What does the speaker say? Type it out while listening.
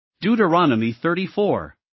Deuteronomy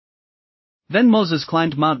 34. Then Moses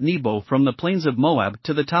climbed Mount Nebo from the plains of Moab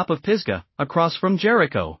to the top of Pisgah, across from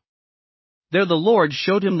Jericho. There the Lord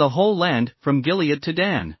showed him the whole land, from Gilead to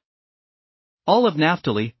Dan. All of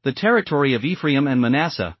Naphtali, the territory of Ephraim and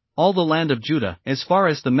Manasseh, all the land of Judah, as far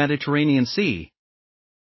as the Mediterranean Sea.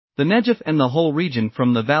 The Negev and the whole region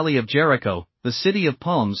from the valley of Jericho, the city of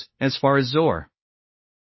palms, as far as Zor.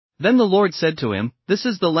 Then the Lord said to him, "This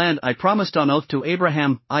is the land I promised on oath to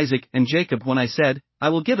Abraham, Isaac, and Jacob when I said, I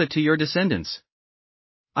will give it to your descendants.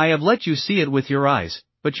 I have let you see it with your eyes,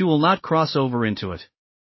 but you will not cross over into it."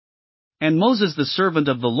 And Moses the servant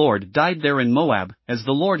of the Lord died there in Moab, as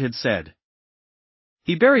the Lord had said.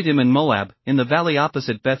 He buried him in Moab, in the valley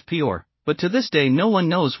opposite Beth Peor, but to this day no one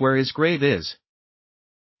knows where his grave is.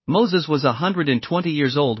 Moses was 120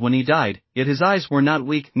 years old when he died, yet his eyes were not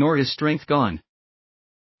weak nor his strength gone.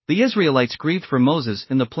 The Israelites grieved for Moses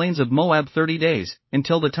in the plains of Moab 30 days,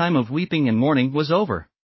 until the time of weeping and mourning was over.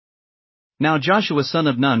 Now Joshua son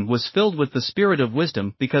of Nun was filled with the spirit of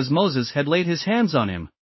wisdom because Moses had laid his hands on him.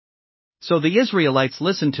 So the Israelites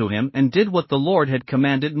listened to him and did what the Lord had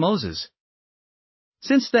commanded Moses.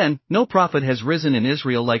 Since then, no prophet has risen in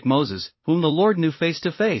Israel like Moses, whom the Lord knew face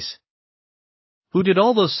to face. Who did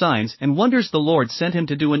all those signs and wonders the Lord sent him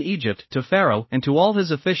to do in Egypt to Pharaoh and to all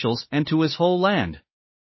his officials and to his whole land.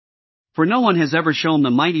 For no one has ever shown the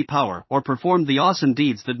mighty power or performed the awesome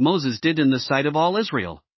deeds that Moses did in the sight of all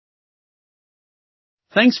Israel.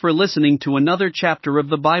 Thanks for listening to another chapter of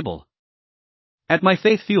the Bible. At My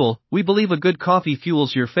Faith Fuel, we believe a good coffee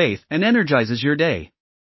fuels your faith and energizes your day.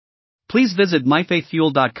 Please visit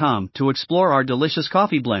myfaithfuel.com to explore our delicious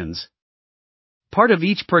coffee blends. Part of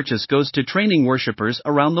each purchase goes to training worshipers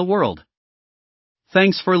around the world.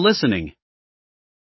 Thanks for listening.